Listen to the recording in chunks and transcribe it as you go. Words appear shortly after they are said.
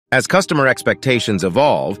As customer expectations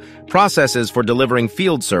evolve, processes for delivering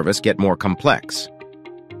field service get more complex.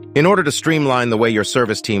 In order to streamline the way your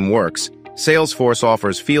service team works, Salesforce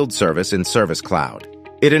offers field service in Service Cloud.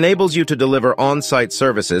 It enables you to deliver on-site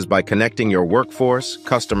services by connecting your workforce,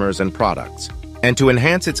 customers, and products. And to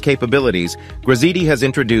enhance its capabilities, Grazitti has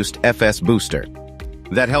introduced FS Booster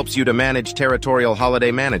that helps you to manage territorial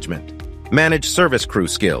holiday management, manage service crew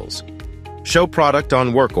skills, show product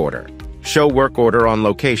on work order, show work order on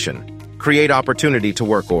location, create opportunity to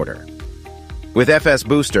work order. With FS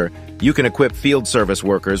Booster, you can equip field service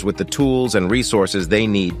workers with the tools and resources they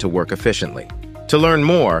need to work efficiently. To learn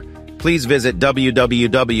more, please visit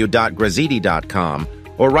www.grazitti.com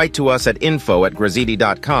or write to us at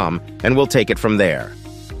info@grazitti.com and we'll take it from there.